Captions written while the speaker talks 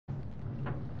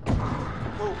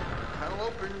Whoa, panel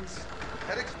opens,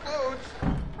 head explodes.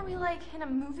 Are we like in a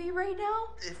movie right now?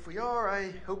 If we are,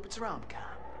 I hope it's around, Cam.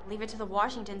 Leave it to the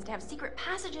Washingtons to have secret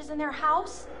passages in their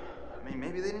house? I mean,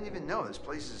 maybe they didn't even know this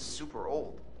place is super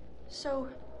old. So,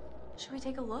 should we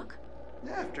take a look?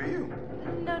 Yeah, after you.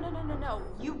 No.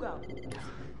 You go.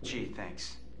 Gee,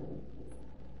 thanks.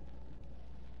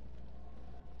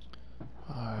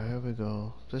 Alright, here we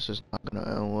go. This is not gonna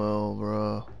end well,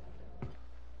 bro.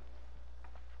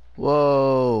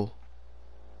 Whoa!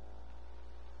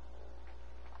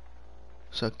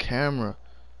 It's a camera.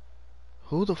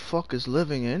 Who the fuck is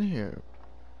living in here?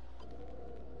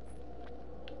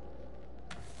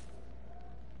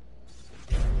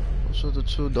 Those are the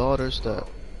two daughters that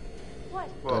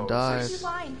died.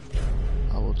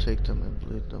 I will take them and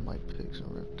bleed them. My pigs are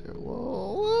right there.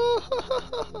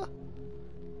 Whoa!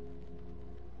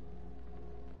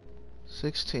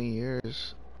 16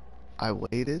 years. I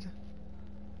waited.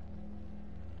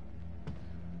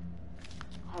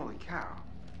 Holy cow.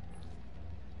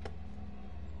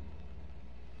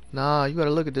 Nah, you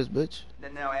gotta look at this, bitch.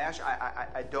 Now, Ash,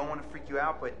 I don't want to freak you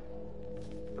out, but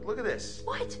look at this.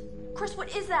 What? Chris,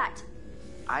 what is that?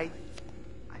 I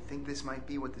think this might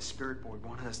be what the spirit board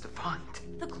wanted us to find.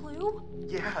 The clue?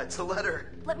 Yeah, it's a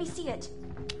letter. Let me see it.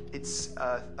 It's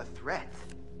a threat.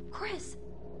 Chris,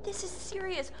 this is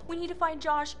serious. We need to find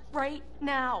Josh right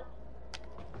now.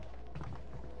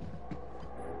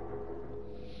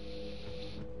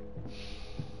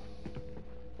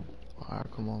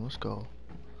 Alright, come on, let's go.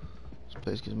 This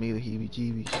place gives me the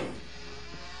heebie-jeebies.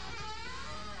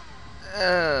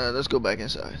 Let's go back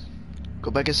inside.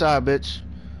 Go back inside, bitch.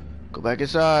 Go back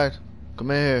inside.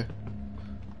 Come in here.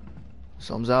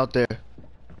 Something's out there.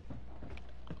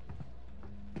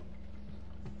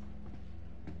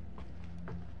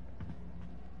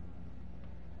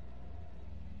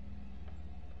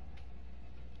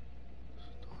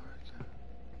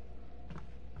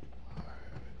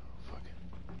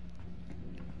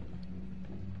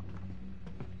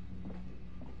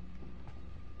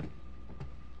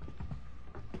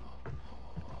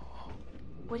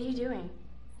 What are you doing?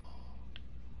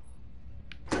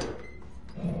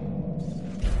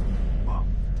 Whoa.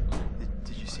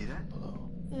 Did you see that?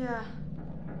 Yeah.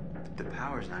 The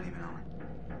power's not even on.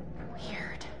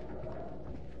 Weird.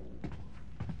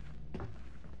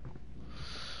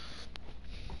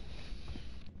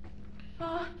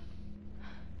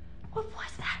 What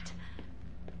was that?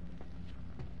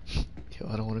 Yo,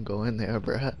 I don't want to go in there,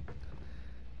 bruh.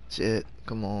 Shit,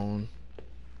 come on.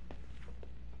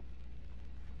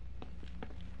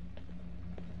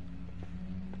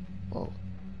 Whoa.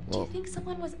 Do you think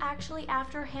someone was actually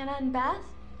after Hannah and Beth?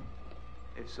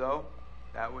 If so,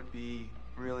 that would be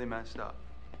really messed up.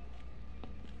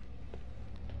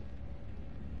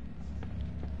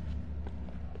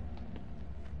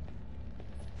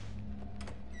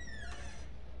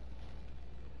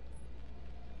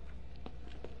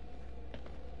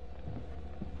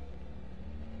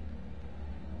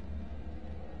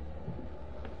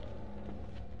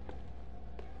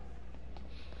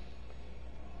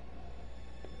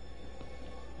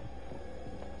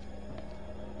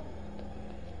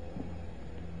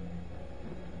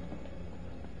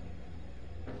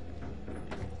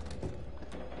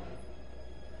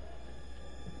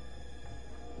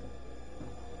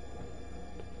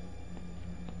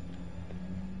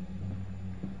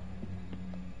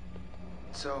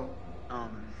 So,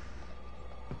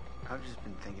 I've just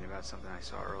been thinking about something I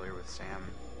saw earlier with Sam.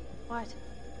 What?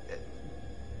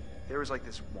 There was like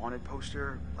this wanted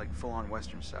poster, like full-on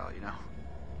Western style, you know?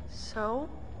 So?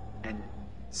 And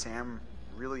Sam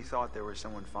really thought there was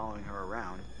someone following her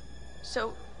around.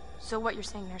 So what you're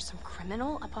saying, there's some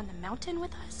criminal up on the mountain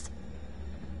with us?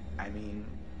 I mean,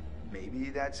 maybe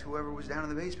that's whoever was down in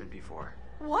the basement before.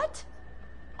 What?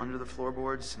 Under the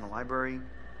floorboards in the library,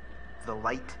 the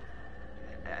light.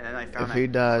 And then I found If he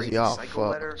dies, y'all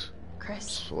letter. fucked. Chris,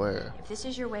 Swear. if this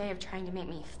is your way of trying to make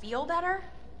me feel better,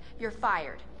 you're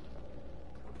fired.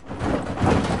 You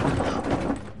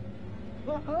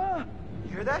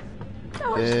hear that? That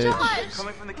was Bitch. Josh!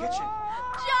 Coming from the kitchen.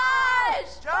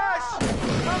 Josh! Josh!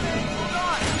 Coming! Hold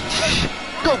on!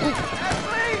 Go!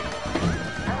 Ashley!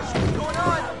 Ashley, what's going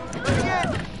on? Let me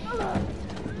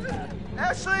in!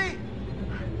 Ashley!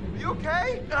 Are you okay?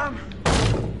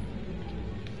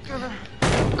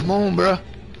 Come on, bruh.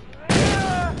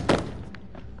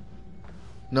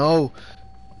 No.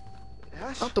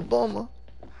 Ash? Not the bomber.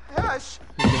 Ash!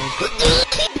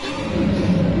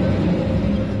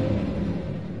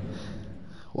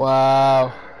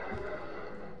 Wow.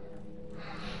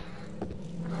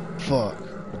 Fuck.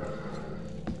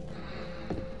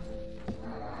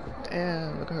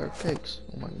 Damn, look Look at her cakes.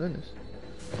 Oh my goodness.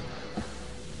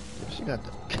 She got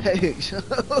the cakes.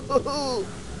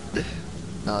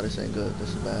 Nah, this ain't good. This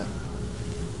is bad.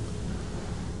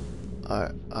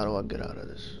 Alright, how do I get out of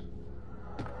this?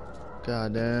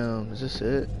 God damn, is this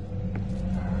it?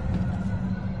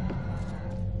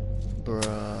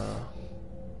 Bruh.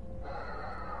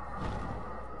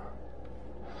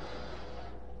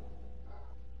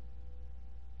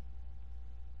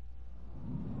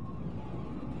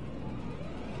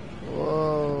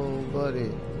 Whoa,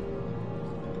 buddy.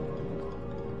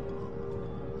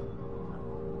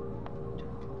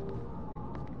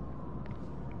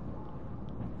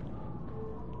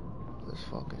 This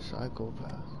fucking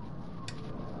psychopath.